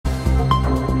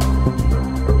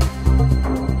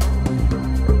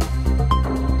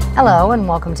Hello and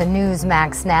welcome to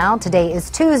Newsmax Now. Today is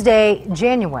Tuesday,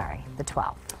 January the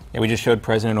 12th. Yeah, we just showed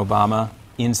President Obama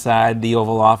inside the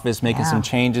Oval Office making some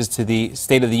changes to the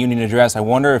State of the Union address. I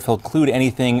wonder if he'll include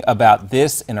anything about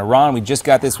this in Iran. We just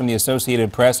got this from the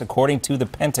Associated Press. According to the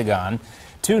Pentagon,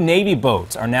 2 Navy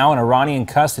boats are now in Iranian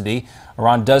custody.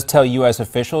 Iran does tell U.S.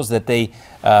 officials that they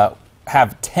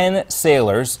have 10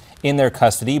 sailors in their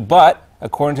custody, but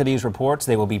according to these reports,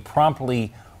 they will be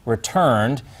promptly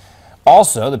returned.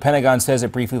 Also, the Pentagon says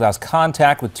it briefly lost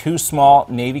contact with 2 small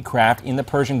Navy craft in the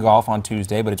Persian Gulf on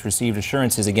Tuesday, but it's received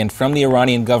assurances again from the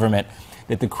Iranian government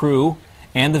that the crew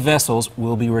and the vessels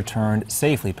will be returned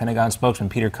safely. Pentagon spokesman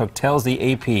Peter Cook tells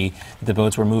the AP that the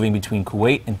boats were moving between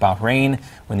Kuwait and Bahrain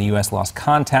when the U.S. lost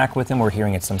contact with them. We're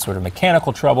hearing it's some sort of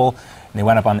mechanical trouble, and they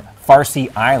wound up on Farsi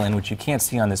Island, which you can't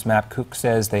see on this map. Cook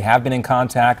says they have been in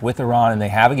contact with Iran, and they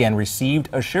have again received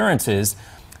assurances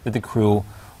that the crew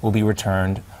will be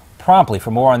returned promptly. For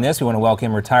more on this, we want to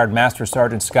welcome retired Master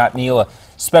Sergeant Scott Neil, a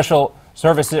special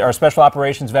services or special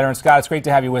operations veteran. Scott, it's great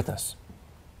to have you with us.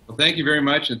 Well, thank you very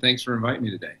much, and thanks for inviting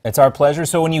me today. It's our pleasure.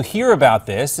 So when you hear about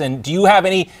this, and do you have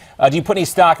any, do you put any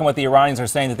stock in what the Iranians are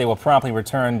saying that they will promptly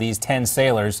return these 10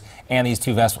 sailors and these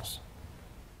 2 vessels?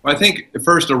 Well, I think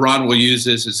first Iran will use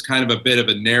this as kind of a bit of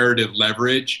a narrative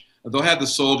leverage. They'll have the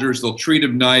soldiers, they'll treat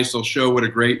them nice, they'll show what a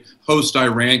great host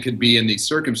Iran could be in these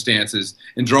circumstances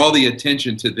and draw the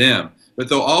attention to them. But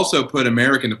they'll also put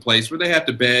America in a place where they have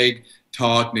to beg,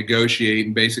 talk, negotiate,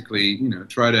 and basically,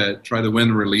 try to win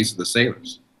the release of the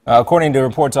sailors. According to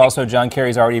reports also, John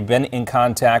Kerry's already been in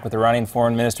contact with Iranian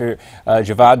Foreign Minister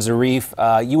Javad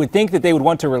Zarif. You would think that they would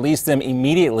want to release them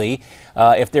immediately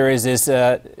if there is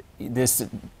this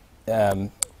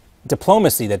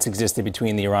diplomacy that's existed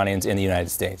between the Iranians and the United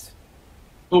States.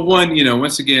 Well,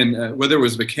 once again, whether it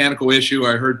was a mechanical issue,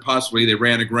 I heard possibly they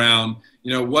ran aground.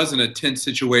 It wasn't a tense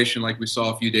situation like we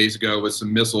saw a few days ago with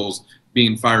some missiles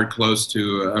being fired close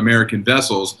to American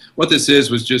vessels. What this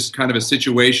was just kind of a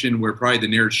situation where probably the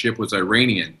nearest ship was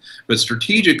Iranian. But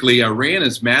strategically, Iran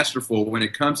is masterful when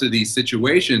it comes to these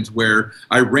situations where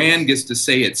Iran gets to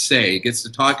say its say, gets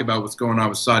to talk about what's going on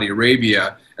with Saudi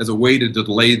Arabia as a way to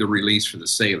delay the release for the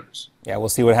sailors. Yeah, we'll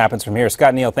see what happens from here.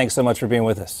 Scott Neil, thanks so much for being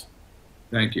with us.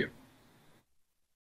 Thank you.